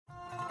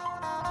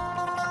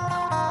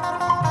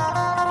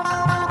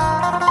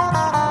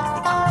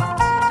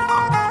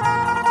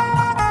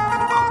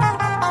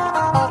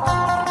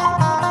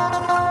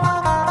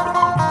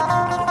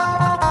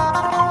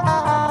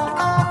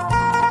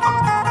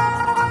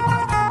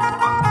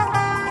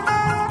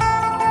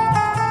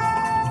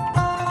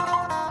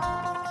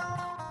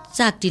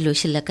ꯆꯥꯛꯇꯤ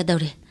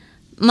ꯂꯣꯏꯁꯤꯜꯂꯛꯀꯗꯧꯔꯦ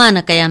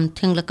ꯃꯥꯅ ꯀꯌꯥꯝ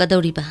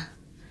ꯊꯦꯡꯂꯛꯀꯗꯧꯔꯤꯕ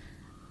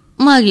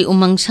ꯃꯥꯒꯤ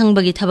ꯎꯃꯪ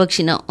ꯁꯪꯕꯒꯤ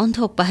ꯊꯕꯛꯁꯤꯅ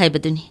ꯑꯣꯟꯊꯣꯛꯄ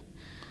ꯍꯥꯏꯕꯗꯨꯅꯤ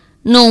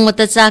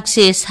ꯅꯣꯡꯃꯇ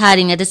ꯆꯥꯛꯁꯦ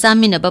ꯁꯥꯔꯤꯉꯩꯗ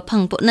ꯆꯥꯃꯤꯟꯅꯕ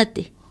ꯐꯪꯄꯣꯠ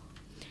ꯅꯠꯇꯦ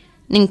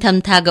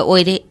ꯅꯤꯡꯊꯝꯊꯥꯒ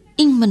ꯑꯣꯏꯔꯦ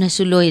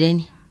ꯏꯪꯕꯅꯁꯨ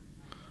ꯂꯣꯏꯔꯅꯤ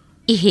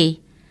이해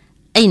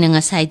ꯑꯩꯅ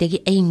ꯉꯁꯥꯏꯗꯒꯤ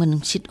ꯑꯏꯪꯕ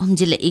ꯅꯨꯡꯁꯤꯠ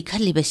ꯍꯨꯝꯖꯤꯜꯂꯛꯏ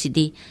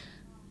ꯈꯜꯂꯤꯕꯁꯤꯗꯤ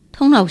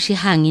ꯊꯣꯡꯅꯥꯎꯁꯤ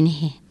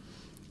ꯍꯥꯡꯉꯤꯅꯦꯍꯦ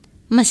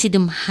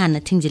ꯃꯁꯤꯗꯨꯝ ꯍꯥꯟꯅ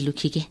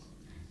ꯊꯤꯡꯖꯤꯜꯂꯨꯈꯤꯒꯦ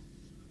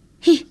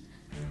ꯍꯤ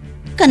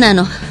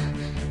ꯀꯅꯥꯅꯣ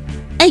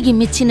ꯑꯩꯒꯤ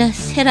ꯃꯤꯠꯁꯤꯅ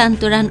ꯁꯦꯔꯥꯟ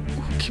ꯇꯨꯔꯥꯟ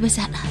ꯎꯈꯤꯕ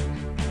ꯖꯥꯠꯂꯥ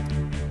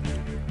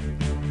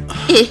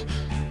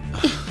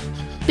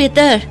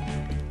ꯄꯦꯇꯔ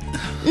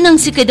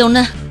ꯅꯪꯁꯤ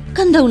ꯀꯩꯗꯧꯅ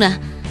ꯀꯝꯗꯧꯅ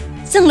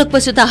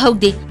ꯆꯪꯂꯛꯄꯁꯨ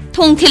ꯇꯥꯍꯧꯗꯦ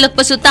ꯊꯣꯡ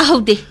ꯊꯤꯜꯂꯛꯄꯁꯨ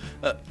ꯇꯥꯍꯧꯗꯦ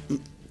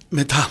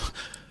ꯃꯦꯗꯥꯝ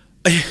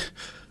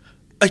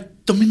ꯑꯩ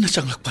ꯇꯨꯃꯤꯟꯅ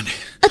ꯆꯪꯂꯛꯄꯅꯦ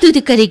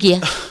ꯑꯗꯨꯗꯤ ꯀꯔꯤꯒꯤ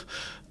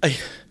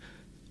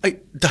ꯑꯩ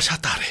ꯗꯁꯥ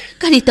ꯇꯥꯔꯦ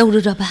ꯀꯔꯤ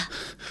ꯇꯧꯔꯨꯔꯕ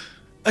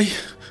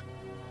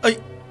ꯑꯩ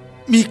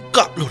ꯃꯤ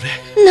ꯀꯥꯞꯂꯨꯔꯦ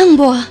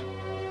ꯅꯪꯕꯣ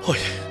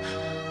ꯍꯣꯏ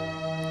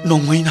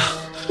ꯅꯣꯡꯃꯩꯅ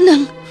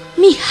ꯅꯪ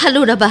ꯃꯤ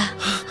ꯍꯥꯠꯂꯨꯔꯕ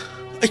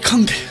ꯑꯩ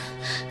ꯈꯪꯗꯦ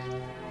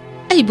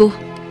ꯑꯩꯕꯨ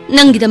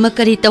ꯅꯪꯒꯤꯗꯃꯛ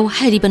ꯀꯔꯤ ꯇꯧ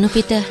ꯍꯥꯏꯔꯤꯕꯅꯣ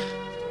ꯄꯤꯇꯔ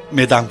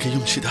ꯃꯦꯗꯥꯝꯒꯤ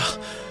ꯌꯨꯝꯁꯤꯗ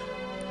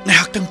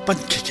ꯉꯥꯏꯍꯥꯛꯇꯪ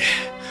ꯄꯟꯈꯤꯒꯦ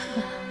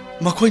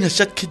ꯃꯈꯣꯏꯅ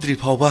ꯆꯠꯈꯤꯗ꯭ꯔꯤ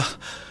ꯐꯥꯎꯕ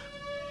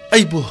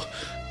ꯑꯩꯕꯨ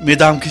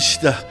ꯃꯦꯗꯥꯝꯒꯤ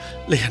ꯁꯤꯗ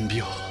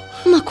ꯂꯩꯍꯟꯕꯤꯌꯨ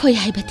ꯃꯈꯣꯏ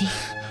ꯍꯥꯏꯕꯗꯤ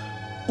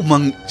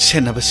ꯎꯃꯪ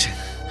ꯁꯦꯟꯅꯕꯁꯤꯡ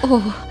ꯑꯣ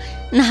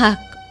ꯅꯍꯥꯛ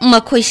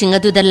ꯃꯈꯣꯏꯁꯤꯡ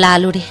ꯑꯗꯨꯗ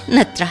ꯂꯥꯜꯂꯨꯔꯦ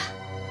ꯅꯠꯇ꯭ꯔꯥ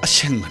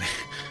ꯑꯁꯦꯡꯕꯅꯦ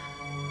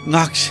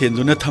ꯉꯥꯛ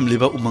ꯁꯦꯟꯗꯨꯅ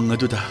ꯊꯝꯂꯤꯕ ꯎꯃꯪ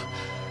ꯑꯗꯨꯗ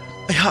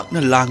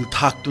ꯑꯩꯍꯥꯛꯅ ꯂꯥꯡ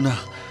ꯊꯥꯛꯇꯨꯅ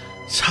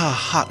ꯁꯥ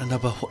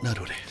ꯍꯥꯠꯅꯅꯕ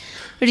ꯍꯣꯠꯅꯔꯨꯔꯦ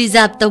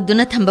ꯔꯤꯖꯥꯔꯚ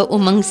ꯇꯧꯗꯨꯅ ꯊꯝꯕ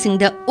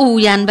ꯎꯃꯪꯁꯤꯡꯗ ꯎ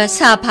ꯌꯥꯟꯕ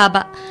ꯁꯥ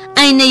ꯐꯥꯕ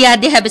ꯑꯩꯅ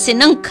ꯌꯥꯗꯦ ꯍꯥꯏꯕꯁꯦ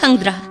ꯅꯪ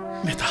ꯈꯪꯗ꯭ꯔꯥ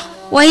ꯃꯦꯗꯥꯝ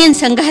ꯋꯥꯌꯦꯟ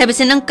ꯁꯪꯒ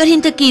ꯍꯥꯏꯕꯁꯦ ꯅꯪ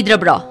ꯀꯔꯤꯝꯇ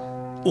ꯀꯤꯗ꯭ꯔꯕ꯭ꯔꯣ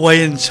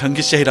ꯋꯥꯌꯦꯟ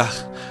ꯁꯪꯒꯤ ꯆꯩꯔꯥꯛ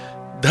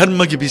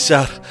ꯙꯔꯃꯒꯤ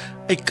ꯕꯤꯆꯥꯔ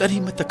ꯑꯩ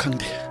ꯀꯔꯤꯃꯠꯇ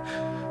ꯈꯪꯗꯦ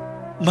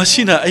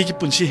ꯃꯁꯤꯅ ꯑꯩꯒꯤ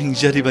ꯄꯨꯟꯁꯤ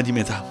ꯍꯤꯡꯖꯔꯤꯕꯅꯤ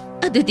ꯃꯦꯗꯥꯝ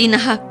ꯑꯗꯨꯗꯤ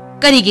ꯅꯍꯥꯛ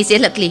ꯀꯔꯤꯒꯤ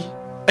ꯆꯦꯜꯂꯛꯂꯤ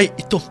ꯑꯩ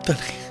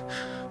ꯏꯇꯣꯝꯇꯅꯤ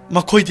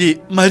ꯃꯈꯣꯏꯗꯤ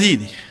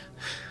ꯃꯔꯤꯅꯤ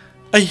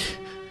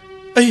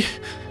ꯑꯩ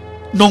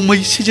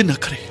ꯅꯣꯡꯃꯩ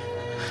ꯁꯤꯖꯤꯟꯅꯈ꯭ꯔꯦ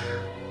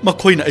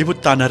ꯃꯈꯣꯏꯅ ꯑꯩꯕꯨ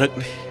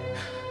ꯇꯥꯟꯅꯔꯛꯂꯤ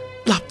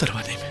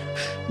ꯂꯥꯞꯇꯔꯕꯅꯤ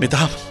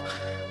ꯃꯦꯗꯥꯝ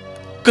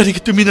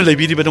ꯀꯔꯤꯒꯤ ꯇꯨꯃꯤꯟꯅ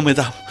ꯂꯩꯕꯤꯔꯤꯕꯅꯣ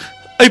ꯃꯦꯗꯥꯝ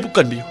ꯑꯩꯕꯨ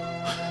ꯀꯟꯕꯤꯌꯨ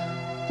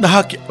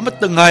ꯅꯍꯥꯛꯀꯤ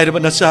ꯑꯃꯠꯇ ꯉꯥꯏꯔꯕ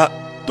ꯅꯆꯥ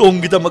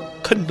ꯇꯣꯝꯒꯤꯗꯃꯛ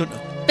ꯈꯟꯗꯨꯅ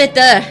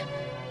ꯄꯦꯇꯔ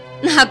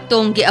ꯅꯍꯥꯛ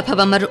ꯇꯣꯝꯒꯤ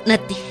ꯑꯐꯕ ꯃꯔꯨꯞ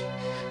ꯅꯠꯇꯦ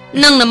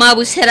ꯅꯪꯅ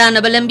ꯃꯥꯕꯨ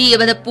ꯁꯦꯔꯥꯟꯅꯕ ꯂꯝꯕꯤ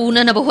ꯑꯃꯗ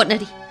ꯄꯨꯅꯅꯕ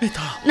ꯍꯣꯠꯅꯔꯤ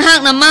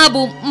ꯅꯍꯥꯛꯅ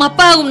ꯃꯥꯕꯨ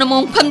ꯃꯄꯥꯒꯨꯝꯅ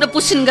ꯃꯣꯡꯐꯝꯗ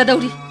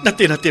ꯄꯨꯁꯤꯟꯒꯗꯧꯔꯤ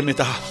ꯅꯠꯇꯦ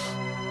ꯃꯦꯗꯥꯝ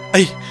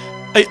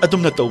ꯑꯩ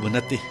ꯑꯗꯨꯝꯅ ꯇꯧꯕ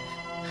ꯅꯠꯇꯦ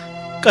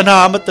ꯀꯅꯥ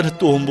ꯑꯃꯠꯇꯅ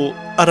ꯇꯣꯝꯕꯨ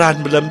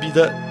ꯑꯔꯥꯟꯕ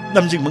ꯂꯝꯕꯤꯗ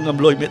ꯅꯝꯖꯤꯡꯕ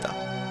ꯉꯝꯂꯣꯏ ꯃꯦꯗꯥꯝ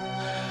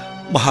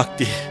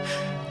ꯃꯍꯥꯛꯇꯤ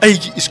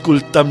ꯑꯩꯒꯤ ꯁ꯭ꯀꯨꯜ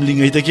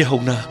ꯇꯝꯂꯤꯉꯩꯗꯒꯤ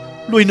ꯍꯧꯅ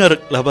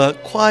ꯂꯣꯏꯅꯔꯛꯂꯕ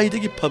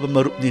ꯈ꯭ꯋꯥꯏꯗꯒꯤ ꯐꯕ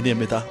ꯃꯔꯨꯞꯅꯤꯅꯦ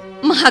ꯃꯦꯗꯥꯝ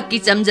ꯃꯍꯥꯛꯀꯤ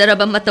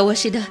ꯆꯝꯖꯔꯕ ꯃꯇꯧ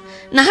ꯑꯁꯤꯗ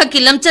ꯅꯍꯥꯛꯀꯤ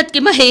ꯂꯝꯆꯠꯀꯤ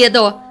ꯃꯍꯩ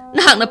ꯑꯗꯣ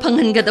ꯅꯍꯥꯛꯅ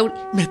ꯐꯪꯍꯟꯒꯗꯧꯔꯤ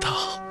ꯃꯦꯗꯥꯝ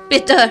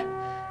ꯄꯦꯇꯔ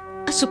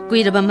ꯑꯁꯨꯛ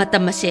ꯀꯨꯏꯔꯕ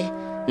ꯃꯇꯝ ꯑꯁꯦ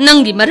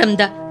ꯅꯪꯒꯤ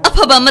ꯃꯔꯝꯗ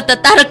ꯑꯐꯕ ꯑꯃꯠꯇ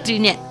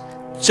ꯇꯥꯔꯛꯇ꯭ꯔꯤꯅꯦ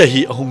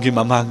ꯆꯍꯤ 3ꯒꯤ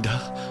ꯃꯃꯥꯡꯗ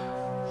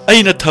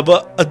ꯑꯩꯅ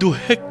ꯊꯕꯛ ꯑꯗꯨ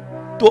ꯍꯦꯛ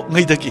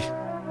ꯇꯣꯛꯉꯩꯗꯒꯤ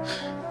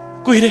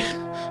ꯀꯨꯏꯔꯦ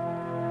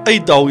ꯑꯩ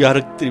ꯗꯥꯎ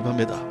ꯌꯥꯔꯛꯇ꯭ꯔꯤꯕ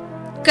ꯃꯦꯗꯥꯝ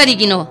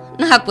ꯀꯔꯤꯒꯤꯅꯣ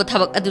ꯅꯍꯥꯛꯄꯨ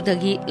ꯊꯕꯛ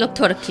ꯑꯗꯨꯗꯒꯤ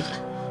ꯂꯧꯊꯣꯔꯛꯈꯤꯕ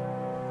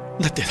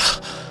ꯅꯠꯇꯦꯗ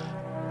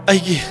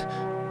ꯑꯩꯒꯤ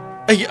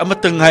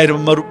ꯑꯃꯠꯇ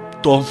ꯉꯥꯏꯔꯕ ꯃꯔꯨꯞ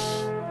ꯇꯣꯝ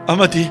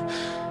ꯑꯃꯗꯤ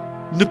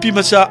ꯅꯨꯄꯤ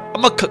ꯃꯆꯥ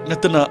ꯑꯃꯈꯛ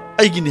ꯅꯠꯇꯅ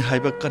ꯑꯩꯒꯤꯅꯤ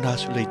ꯍꯥꯏꯕ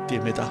ꯀꯅꯥꯁꯨ ꯂꯩꯇꯦ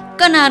ꯃꯦꯗꯥꯝ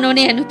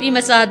ꯀꯅꯥꯅꯣꯅꯦ ꯅꯨꯄꯤ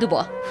ꯃꯆꯥ ꯑꯗꯨꯕꯣ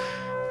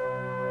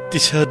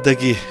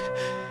ꯇꯤꯁꯔꯗꯒꯤ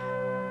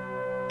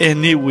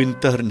ꯑꯦꯅꯤ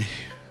ꯋꯤꯟꯇꯔꯅꯤ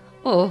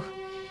ꯑꯣ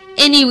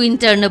ꯑꯦꯅꯤ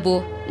ꯋꯤꯟꯇꯔꯅꯕꯨ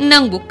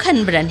ꯅꯪꯕꯨ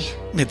ꯈꯟꯕ꯭ꯔꯅꯦ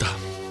ꯃꯦꯗꯥꯝ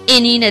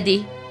ꯑꯦꯅꯤꯅꯗꯤ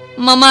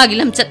ꯃꯃꯥꯒꯤ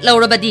ꯂꯝꯆꯠ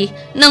ꯂꯧꯔꯕꯗꯤ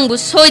ꯅꯪꯕꯨ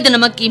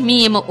ꯁꯣꯏꯗꯅꯃꯛꯀꯤ ꯃꯤ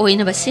ꯑꯃ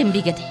ꯑꯣꯏꯅꯕ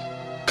ꯁꯦꯝꯕꯤꯒꯅꯤ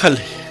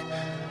ꯈꯜꯂꯤ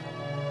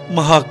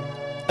ꯃꯍꯥꯛ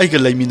ꯑꯩꯒ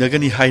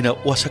ꯂꯩꯃꯤꯟꯅꯒꯅꯤ ꯍꯥꯏꯅ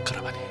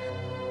ꯋꯥꯁꯛꯈ꯭ꯔꯕꯅꯤ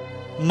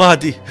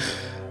ꯃꯥꯗꯤ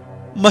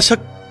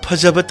ꯃꯁꯛ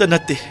ꯐꯖꯕꯇ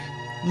ꯅꯠꯇꯦ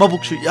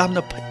ꯃꯕꯨꯛꯁꯨ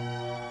ꯌꯥꯝꯅ ꯐꯩ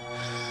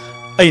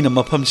ꯑꯩꯅ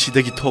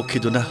ꯃꯐꯝꯁꯤꯗꯒꯤ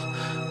ꯊꯣꯛꯈꯤꯗꯨꯅ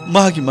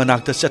ꯃꯥꯒꯤ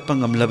ꯃꯅꯥꯛꯇ ꯆꯠꯄ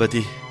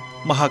ꯉꯝꯂꯕꯗꯤ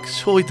ꯃꯍꯥꯛ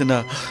ꯁꯣꯏꯗꯅ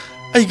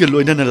ꯑꯩꯒ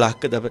ꯂꯣꯏꯅꯅ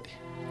ꯂꯥꯛꯀꯗꯕꯅꯤ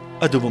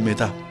ꯑꯗꯨꯕꯨ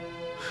ꯃꯦꯗꯥꯝ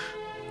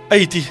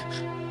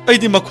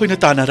ꯑꯩꯗꯤ ꯃꯈꯣꯏꯅ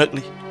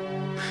ꯇꯥꯟꯅꯔꯛꯂꯤ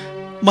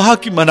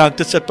ꯃꯍꯥꯛꯀꯤ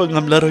ꯃꯅꯥꯛꯇ ꯆꯠꯄ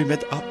ꯉꯝꯂꯔꯣꯏ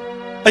ꯃꯦꯗꯥꯝ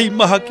ꯑꯩ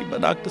ꯃꯍꯥꯛꯀꯤ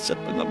ꯃꯅꯥꯛꯇ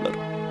ꯆꯠꯄ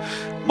ꯉꯝꯂꯔꯣꯏ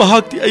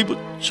ꯃꯍꯥꯛꯇꯤ ꯑꯩꯕꯨ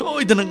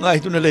ꯁꯣꯏꯗꯅ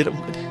ꯉꯥꯏꯗꯨꯅ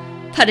ꯂꯩꯔꯝꯒꯅꯤ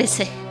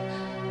ꯐꯔꯦꯁꯦ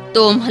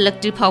ꯇꯣꯝ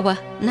ꯍꯜꯂꯛꯇ꯭ꯔꯤ ꯐꯥꯎꯕ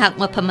ꯅꯍꯥꯛ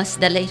ꯃꯐꯝ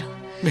ꯑꯁꯤꯗ ꯂꯩꯔꯣ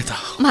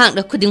ꯃꯦꯗꯥꯝ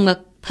ꯃꯍꯥꯛꯅ ꯈꯨꯗꯤꯡꯃꯛ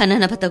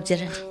ꯐꯅꯅꯕ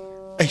ꯇꯧꯖꯔꯅꯤ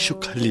ꯑꯩꯁꯨ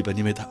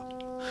ꯈꯜꯂꯤꯕꯅꯤ ꯃꯦꯗꯥꯝ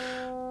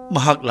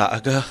ꯃꯍꯥꯛ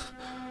ꯂꯥꯛꯑꯒ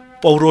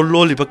ꯄꯧꯔꯣꯜ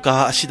ꯂꯣꯜꯂꯤꯕ ꯀꯥ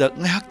ꯑꯁꯤꯗ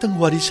ꯉꯥꯏꯍꯥꯛꯇꯪ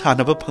ꯋꯥꯔꯤ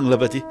ꯁꯥꯅꯕ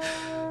ꯐꯪꯂꯕꯗꯤ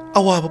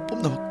ꯑꯋꯥꯕ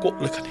ꯄꯨꯝꯅꯃꯛ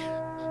ꯀꯣꯛꯂꯒꯅꯤ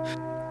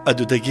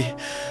ꯑꯗꯨꯗꯒꯤ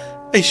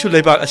ꯑꯩꯁꯨ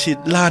ꯂꯩꯕꯥꯛ ꯑꯁꯤ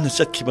ꯂꯥꯟꯅ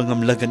ꯆꯠꯈꯤꯕ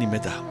ꯉꯝꯂꯒꯅꯤ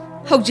ꯃꯦꯗꯥꯝ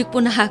ꯍꯧꯖꯤꯛꯄꯨ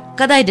ꯅꯍꯥꯛ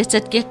ꯀꯗꯥꯏꯗ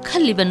ꯆꯠꯀꯦ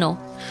ꯈꯜꯂꯤꯕꯅꯣ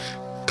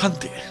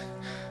ꯈꯪꯗꯦ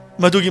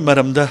ꯃꯗꯨꯒꯤ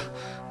ꯃꯔꯝꯗ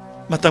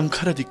ꯃꯇꯝ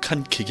ꯈꯔꯗꯤ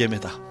ꯈꯟꯈꯤꯒꯦ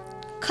ꯃꯦꯗꯥꯝ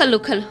ꯈꯜꯂꯨ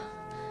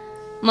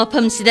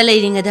ꯃꯐꯝꯁꯤꯗ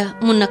ꯂꯩꯔꯤꯉꯩꯗ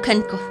ꯃꯨꯟꯅ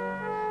ꯈꯟꯀꯣ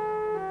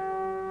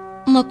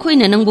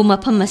ꯃꯈꯣꯏꯅ ꯅꯪꯕꯨ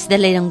ꯃꯐꯝ ꯑꯁꯤꯗ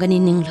ꯂꯩꯔꯝꯒꯅꯤ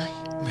ꯅꯤꯡꯂꯣꯏ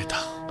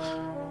ꯃꯦꯗꯥꯝ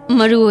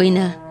ꯃꯔꯨ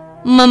ꯑꯣꯏꯅ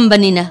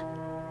ꯃꯝꯕꯅꯤꯅ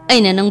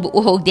ꯑꯩꯅ ꯅꯪꯕꯨ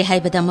ꯎꯍꯧꯗꯦ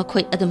ꯍꯥꯏꯕꯗ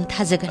ꯃꯈꯣꯏ ꯑꯗꯨꯝ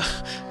ꯊꯥꯖꯒꯅꯤ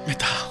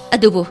ꯃꯦꯗꯥꯝ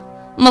ꯑꯗꯨꯕꯨ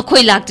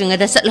ꯃꯈꯣꯏ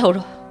ꯂꯥꯛꯇ꯭ꯔꯤꯉꯩꯗ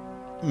ꯆꯠꯍꯧꯔꯣ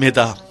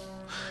ꯃꯦꯗꯥꯝ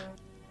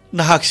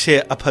ꯅꯍꯥꯛꯁꯦ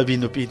ꯑꯐꯕꯤ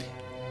ꯅꯨꯄꯤꯅꯤ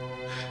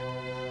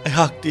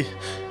ꯑꯩꯍꯥꯛꯇꯤ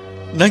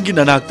ꯅꯪꯒꯤ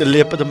ꯅꯅꯥꯛꯇ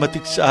ꯂꯦꯞꯄꯗ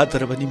ꯃꯇꯤꯛ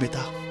ꯆꯥꯗ꯭ꯔꯕꯅꯤ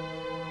ꯃꯦꯗꯥꯝ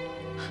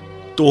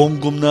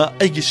ꯇꯣꯝꯒꯨꯝꯅ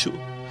ꯑꯩꯒꯤꯁꯨ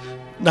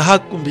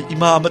nahak kumbi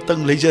ima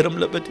amatang lejaram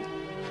labadi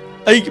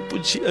ai gi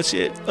punsi ase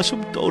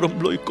asum tauram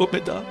loi ko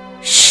madam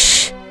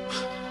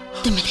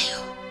tumilayo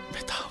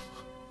madam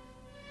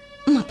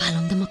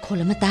mapalom da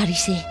makhol ma tari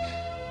se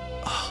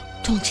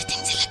tongchi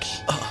tingsilake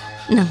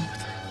nang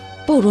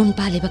poron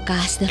pale ba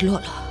kas der lo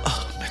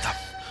madam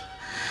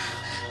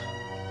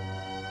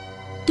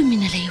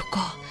tuminayo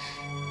ko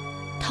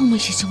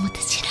thongmai si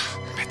sumata sira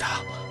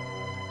madam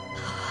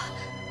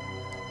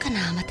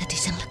kana mata di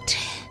sang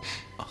laktre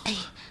ai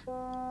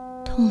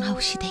thongnau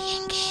si da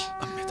yenge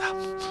madam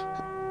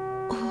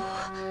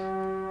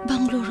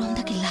Bangalore rom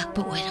da kilak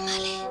pa oira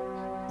male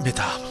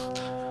madam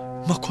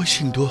makoi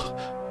singdo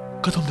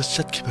kadom da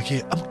sat ki bage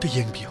amta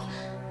yengbiyo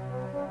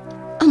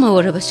ama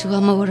ora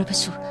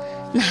basu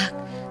nak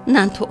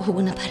nan tho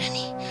huguna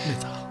parani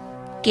madam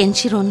ken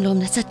chiron lom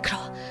na sat kro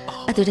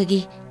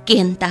aduragi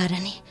ken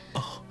tarani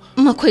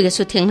makoi ga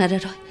su thengna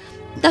roi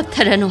tap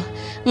tharano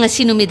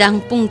ngasi numidang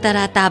pung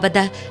tara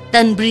tabada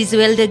tan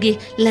bridgewell dagi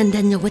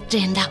London yo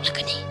train dak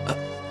lakani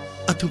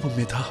aduba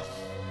madam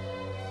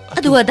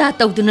adu ada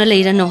tawduna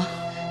leirano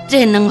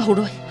train nang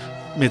huroi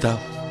madam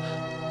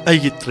ai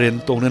gi train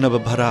tongna na ba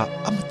bhara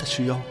amata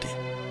su yaude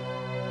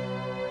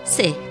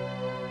se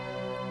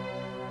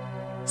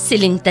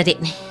siling tarik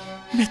ni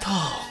madam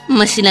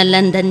masina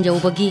London yo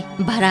bagi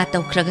bhara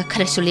tawkraga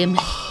khara sulem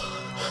le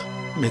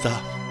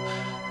madam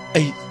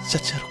ai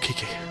chacharu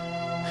kike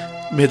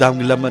madam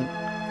gi laman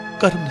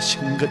karna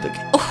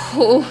singadagi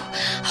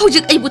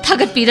hojik ai bu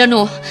thagat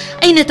pirano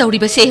aina tawri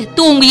base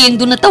tong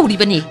yengduna tawri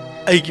bani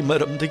ai gi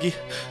maramdagi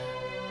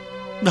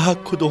nahak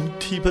khudong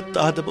thiba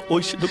tadaba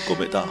oisinu ko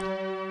madam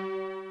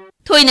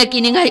thoina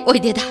kiningai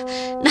oideda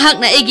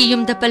nahakna egi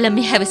yumda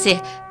palami habase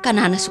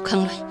kanana su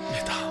khangloi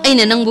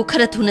aina nangbu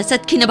khara thuna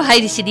satkhina ba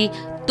hairisidi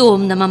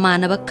tom na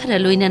mamana ba khara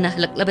loina na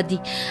halaklabadi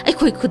ai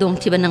khoi khudong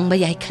thiba nangba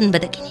yai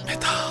khanbadagini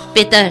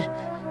peter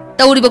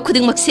tawri ba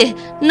khuding makse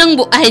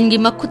nangbu ahengi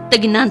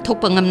makhuttagi nan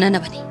thokpa ngamna na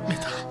bani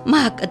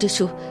mak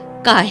adusu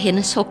ka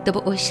hena sokta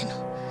ba oisino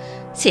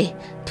se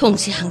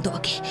thongsi hangdo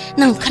age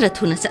nang khara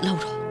thuna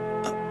chatlawro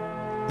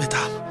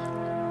madam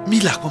mi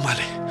lakma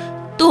male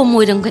to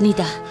moirang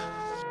ganida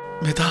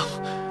madam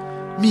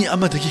mi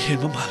amadagi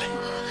henma male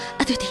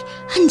adudi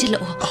hanjelo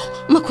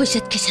makhoi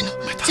sat kisano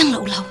changla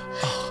ulaw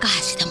ka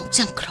sida muk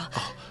changkro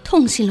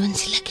thongsi lon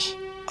silage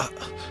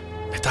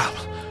madam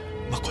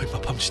makhoi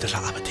mapam sida la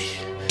amadi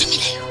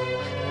tumilayo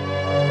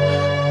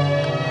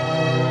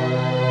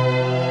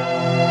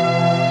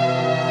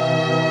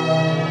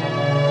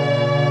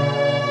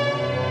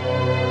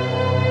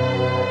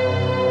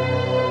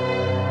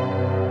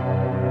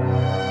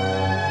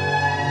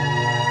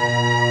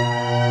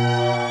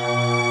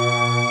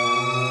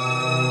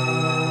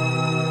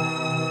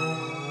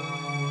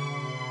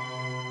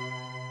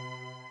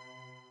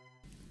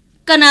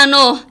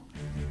kanano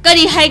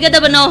kari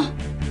haigadabano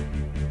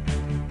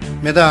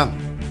madam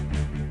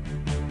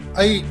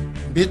ai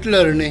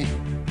bitler ne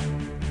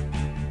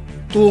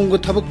tung go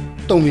thabak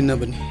tongmina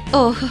bani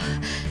oh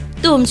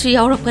tom su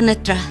yawrap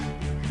kanatra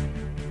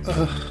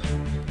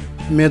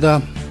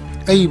madam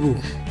ai bu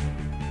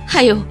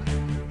hayo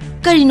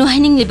kari no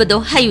haning libado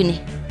hayuni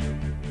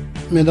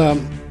madam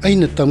ai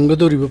na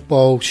tamgadori ba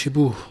paw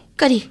sibu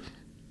kari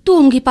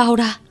tom gi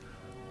pawra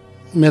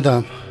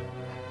madam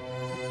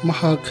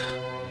mahak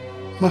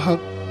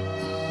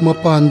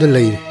mapanda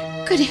leire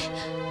kari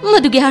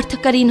madugi artha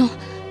karino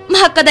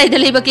mahakadai da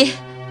lebage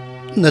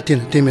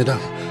nate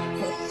madam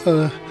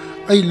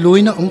ai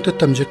loina ongta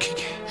tamjakhi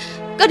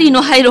karino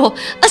hairo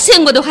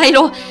asengbodo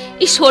hairo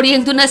isori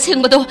engduna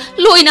asengbodo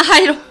loina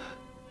hairo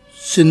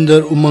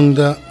sindar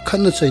umangda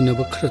khana chaina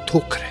ba khara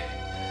thokre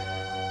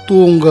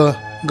tonga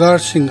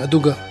garsing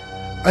aduga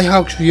ai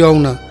haksu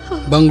yauna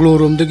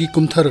Bangalore dagi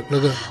kumtharak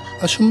laga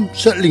asum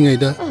chatlingai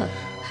da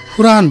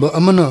huran ba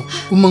amana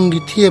umangi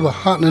thieba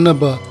haknana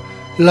ba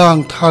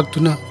lang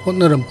thaktuna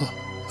hotnaramba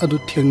adu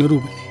thengnaru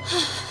bani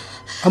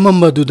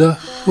amamba duda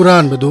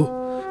huran badu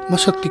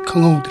masakti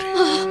khangawdre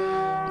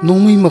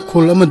nongmi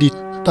makhol amadi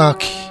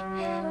takhi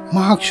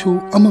mahaksu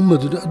amamba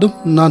duda adum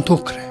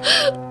nanthokre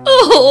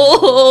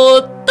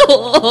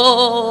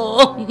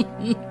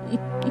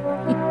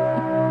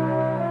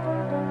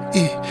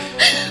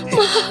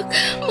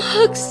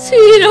mak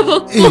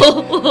sirabako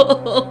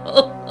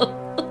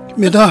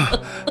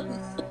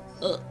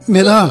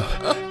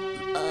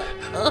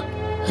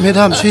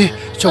Madam si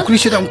chokri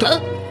si dam ta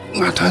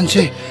ngathan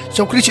si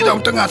chokri si dam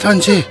ta ngathan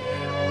si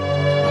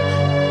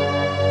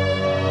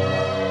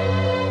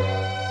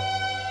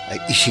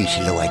ising si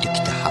lawai de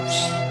kita haps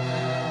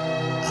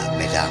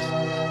madam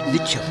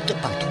licham ta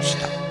pangtok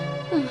sta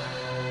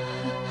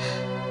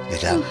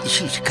madam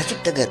ising si katuk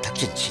taga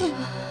takchen si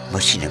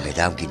masina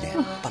madam gine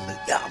pangal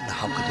yam na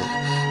hamkado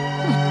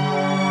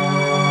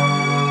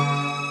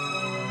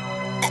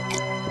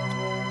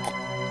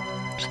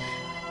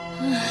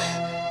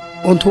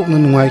onthokna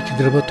nungai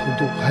kidraba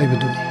thodu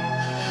haibaduni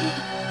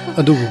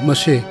adugu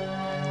mase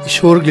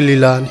ishor gi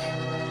lilani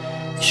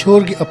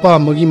ishor gi apa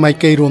magi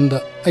maikai romda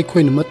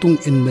aikhoina matung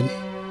inbani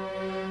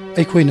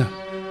aikhoina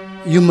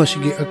yumasi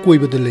gi akoi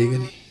bada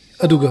leigani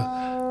aduga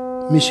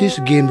Mrs.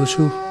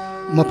 Genbusu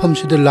mafam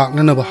sida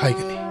laknanaba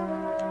haigani.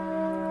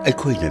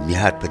 ꯑꯩꯈꯣꯏꯅ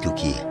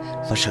ꯃꯤꯍꯥꯠꯄꯗꯨꯒꯤ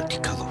ꯃꯁꯛꯇꯤ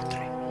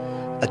ꯈꯪꯍꯧꯗ꯭ꯔꯦ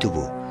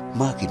ꯑꯗꯨꯕꯨ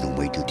ꯃꯥꯒꯤ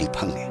ꯅꯣꯡꯃꯩꯗꯨꯗꯤ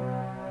ꯐꯪꯉꯦ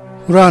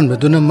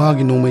ꯍꯨꯔꯥꯟꯕꯗꯨꯅ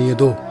ꯃꯥꯒꯤ ꯅꯣꯡꯃꯩ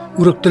ꯑꯗꯣ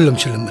ꯎꯔꯛꯇ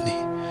ꯂꯪꯁꯤꯜꯂꯝꯕꯅꯤ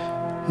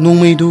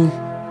ꯅꯣꯡꯃꯩꯗꯨ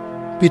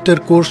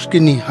Peter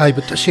ꯀꯣꯔꯁꯀꯤꯅꯤ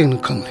ꯍꯥꯏꯕ ꯇꯁꯦꯡꯅ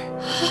ꯈꯪꯂꯦ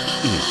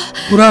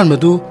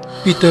ꯍꯨꯔꯥꯟꯕꯗꯨ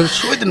ꯄꯤꯇꯔ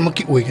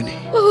ꯁꯣꯏꯗꯅꯃꯛꯀꯤ ꯑꯣꯏꯒꯅꯤ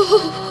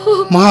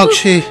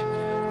ꯃꯍꯥꯛꯁꯦ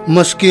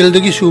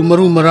ꯃꯁꯀꯦꯜꯗꯒꯤꯁꯨ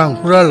ꯃꯔꯨ ꯃꯔꯥꯡ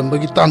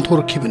ꯍꯨꯔꯥꯜꯂꯝꯕꯒꯤ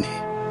ꯇꯥꯟꯊꯣꯔꯛꯈꯤꯕꯅꯤ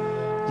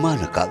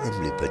ꯃꯥꯅ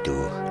ꯀꯥꯞꯂꯝꯂꯤꯕꯗꯨ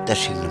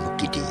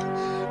ꯇꯁꯦꯡꯅꯃꯛꯀꯤꯗꯤ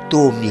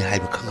ꯇꯣꯝꯅꯤ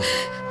ꯍꯥꯏꯕ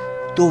ꯈꯪꯉꯝꯃꯤ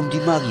ꯇꯣꯝꯗꯤ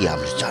ꯃꯥꯒꯤ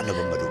ꯌꯥꯝꯅ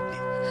ꯆꯥꯟꯅꯕ ꯃꯔꯨꯞꯅꯤ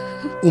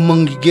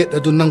ꯎꯃꯪꯒꯤ ꯒꯦꯠ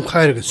ꯑꯗꯨ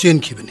ꯅꯝꯈꯥꯏꯔꯒ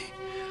ꯆꯦꯟꯈꯤꯕꯅꯤ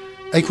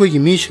ꯑꯩꯈꯣꯏꯒꯤ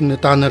ꯃꯤꯁꯤꯡꯅ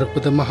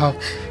ꯇꯥꯟꯅꯔꯛꯄꯗ ꯃꯍꯥꯛ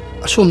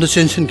ꯑꯁꯣꯝꯗ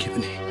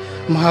ꯆꯦꯟꯁꯤꯟꯈꯤꯕꯅꯤ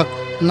ꯃꯍꯥꯛ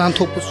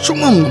ꯅꯥꯟꯊꯣꯛꯄ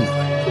ꯁꯨꯡꯉꯝ ꯉꯝꯂꯣꯏ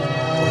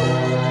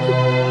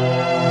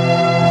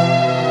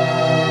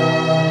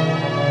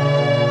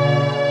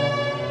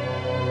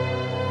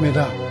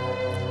Madam,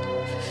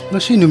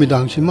 ngasi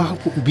numidang si mahak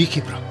po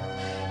ubikibra.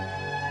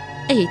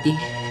 Aidi,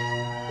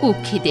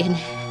 ukidene.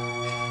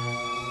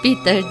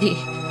 Peter di,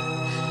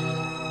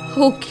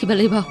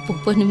 ukibalibak po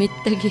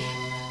panimittagi,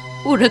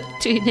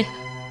 uraktrine.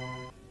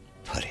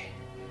 Pare,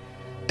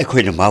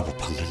 ako'y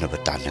namabupangnan na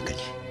batan na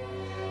gani.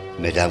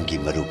 Madam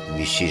gi marup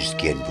Mrs.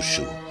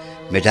 Genbusu,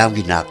 Madam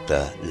gi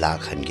nakta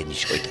lakhan gani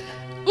soyda na.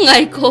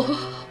 Ngay ko,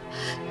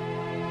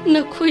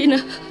 nakoy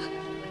na,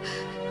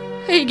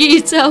 ay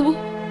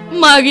giitsawo.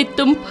 Magi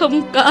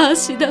tumpam ka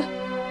sida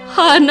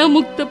hana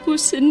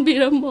mugtapusin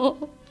bira mo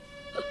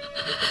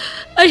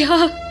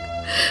ayha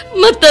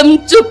matam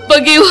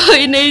chuppagi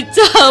na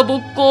itsabo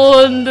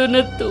kondo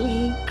na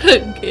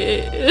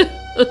tungkage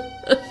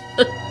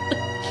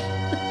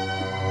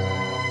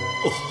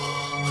oh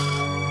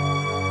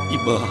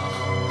iba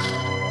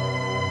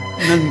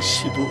nang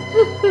sibu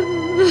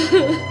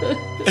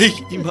ay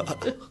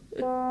imara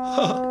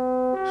ha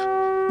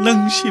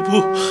nang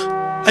sibu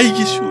ay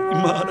gisu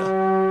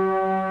imara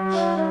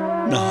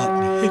Nahak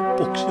ni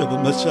hekpok siya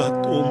mamasa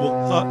tomo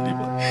hali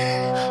ba?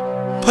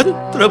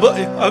 Patraba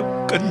ay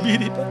hakan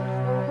biri ba?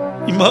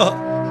 Ima,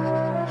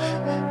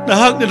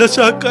 nahak na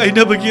nasakay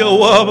na bagi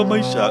awa mamay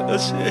siya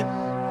kasi.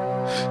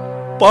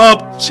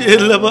 Pap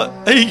sila ba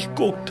ay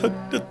kong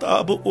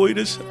tagtatabo oy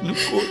na sa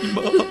nuko,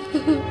 ima.